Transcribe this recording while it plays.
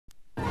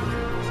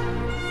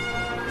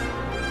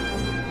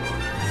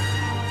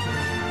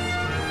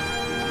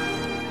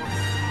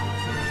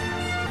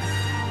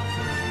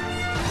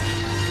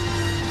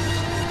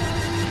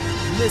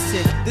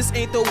listen, this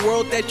ain't the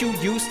world that you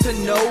used to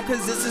know,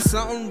 cause this is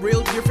something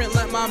real different,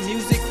 let my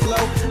music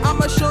flow.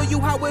 I'ma show you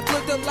how it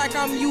flipped up like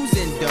I'm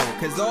using dough,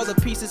 cause all the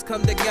pieces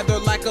come together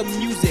like a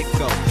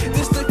musical.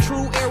 This the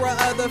true era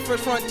of the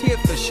first frontier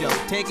for sure.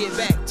 Take it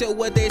back to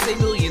what they say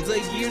millions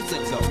of years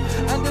ago.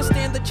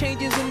 Understand the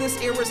changes in this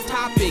era's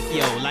topic,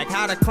 yo, like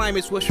how the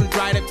climate switched from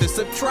dried up to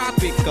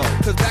subtropical.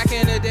 Cause back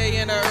in the day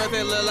in the earth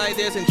it looked like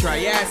this in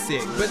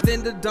Triassic, but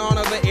then the dawn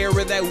of an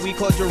era that we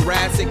call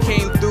Jurassic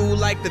came through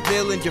like the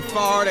villain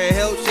Jafar to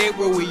help shape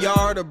where we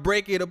are, to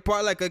break it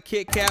apart like a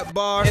Kit Kat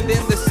bar. And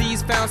then the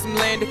seas found some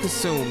land to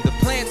consume, the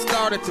plants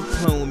started to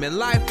plume, and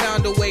life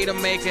found a way to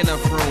make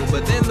enough room.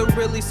 But then the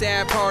really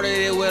sad part of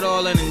it with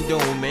all in and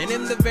doom, and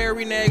in the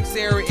very next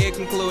era it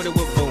concluded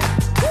with boom.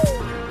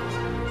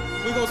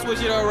 We gonna switch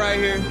it up right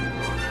here.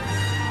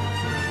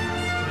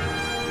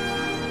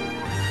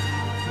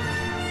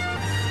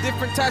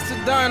 Different types of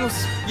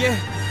dinos, yeah,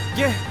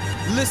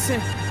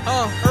 listen.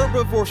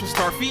 Herbivores should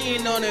start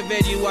feeding on the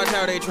veggie, watch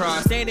how they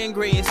try. Standing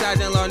great in size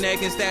and long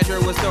neck and stature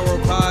with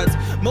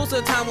sauropods. Most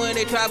of the time when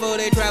they traveled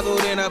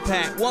in a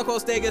pack. One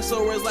called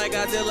Stegosaurus like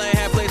Godzilla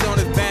had plates on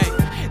his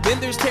back. Then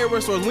there's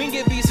pterosaurs,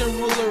 winged beasts and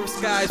ruler of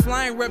skies.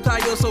 Flying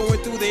reptiles soaring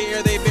through the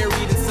air, they varied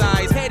in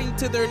size. Heading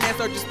to their nests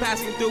or just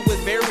passing through with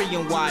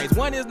varying wise.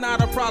 One is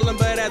not a problem,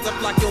 but as a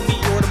flock you'll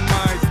meet your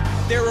demise.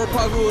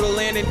 Theropods rule the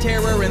land in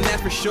terror, and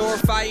that's for sure.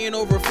 Fighting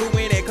over food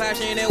when they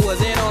clashing, it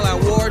wasn't all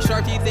out war.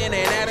 Shark teeth in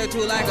an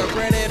attitude like a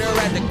predator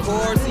at the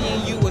core.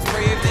 Seeing you was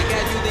prey, if they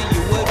got you then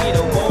you would be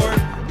no more.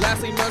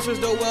 Lastly, monsters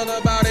the world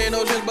about in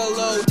oceans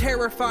below.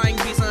 Terrifying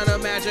beasts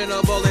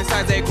unimaginable in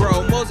size they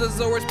grow.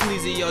 Mosasaurus,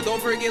 plesio,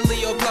 don't forget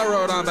Leo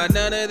Pleurodon, but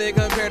none of them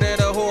compared to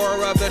the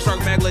horror of the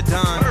shark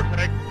megalodon.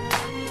 Perfect.